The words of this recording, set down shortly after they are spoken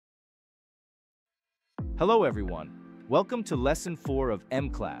Hello everyone. Welcome to Lesson 4 of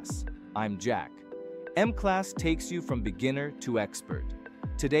M-Class. I'm Jack. M-Class takes you from beginner to expert.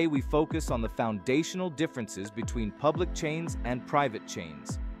 Today we focus on the foundational differences between public chains and private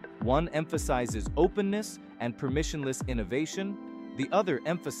chains. One emphasizes openness and permissionless innovation. The other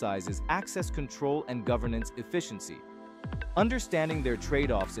emphasizes access control and governance efficiency. Understanding their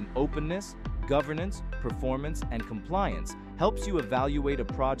trade-offs in openness, governance, performance, and compliance helps you evaluate a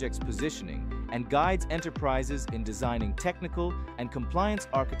project's positioning and guides enterprises in designing technical and compliance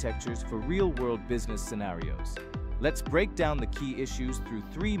architectures for real-world business scenarios. Let's break down the key issues through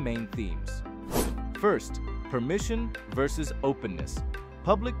three main themes. First, permission versus openness.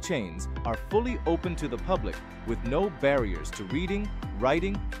 Public chains are fully open to the public with no barriers to reading,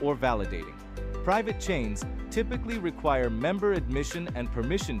 writing, or validating. Private chains typically require member admission and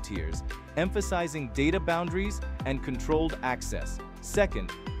permission tiers, emphasizing data boundaries and controlled access.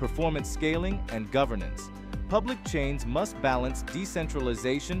 Second, performance scaling and governance. Public chains must balance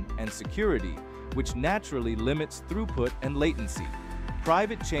decentralization and security, which naturally limits throughput and latency.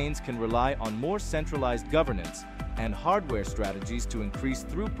 Private chains can rely on more centralized governance and hardware strategies to increase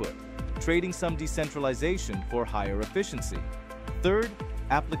throughput, trading some decentralization for higher efficiency. Third,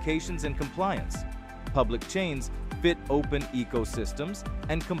 applications and compliance. Public chains fit open ecosystems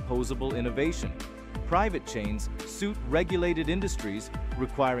and composable innovation. Private chains suit regulated industries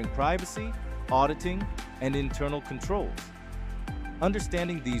requiring privacy, auditing, and internal controls.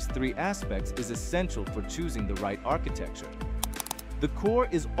 Understanding these three aspects is essential for choosing the right architecture. The core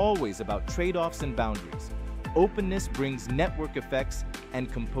is always about trade-offs and boundaries. Openness brings network effects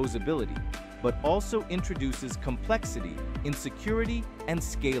and composability, but also introduces complexity in security and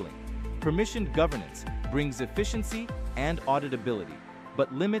scaling. Permissioned governance brings efficiency and auditability,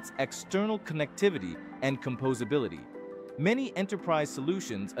 but limits external connectivity and composability. Many enterprise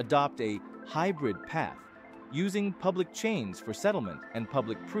solutions adopt a hybrid path, using public chains for settlement and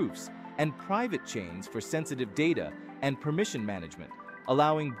public proofs, and private chains for sensitive data and permission management,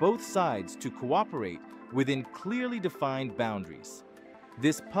 allowing both sides to cooperate within clearly defined boundaries.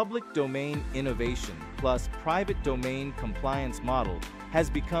 This public domain innovation plus private domain compliance model has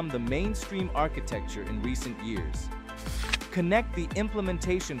become the mainstream architecture in recent years. Connect the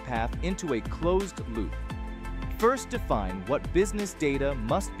implementation path into a closed loop. First, define what business data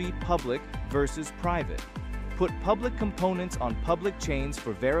must be public versus private. Put public components on public chains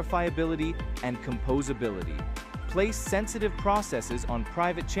for verifiability and composability. Place sensitive processes on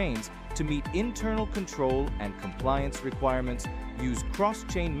private chains to meet internal control and compliance requirements. Use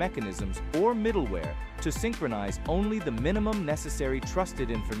cross-chain mechanisms or middleware to synchronize only the minimum necessary trusted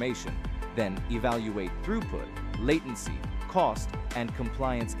information. Then evaluate throughput, latency, cost, and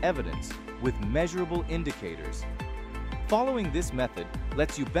compliance evidence with measurable indicators. Following this method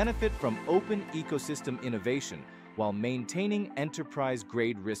lets you benefit from open ecosystem innovation while maintaining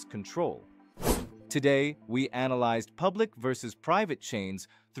enterprise-grade risk control. Today, we analyzed public versus private chains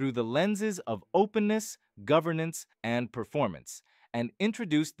through the lenses of openness, governance, and performance, and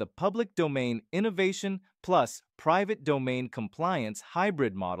introduced the public domain innovation plus private domain compliance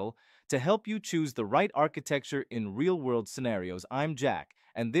hybrid model to help you choose the right architecture in real-world scenarios. I'm Jack,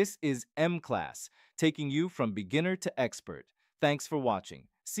 and this is M-Class, taking you from beginner to expert. Thanks for watching.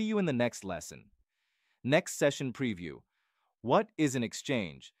 See you in the next lesson. Next session preview. What is an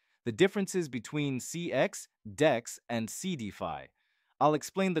exchange? The differences between CX, DEX, and CDFI. I'll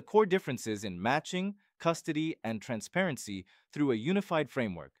explain the core differences in matching, custody, and transparency through a unified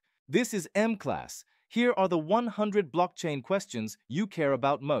framework. This is M-Class. Here are the 100 blockchain questions you care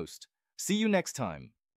about most. See you next time.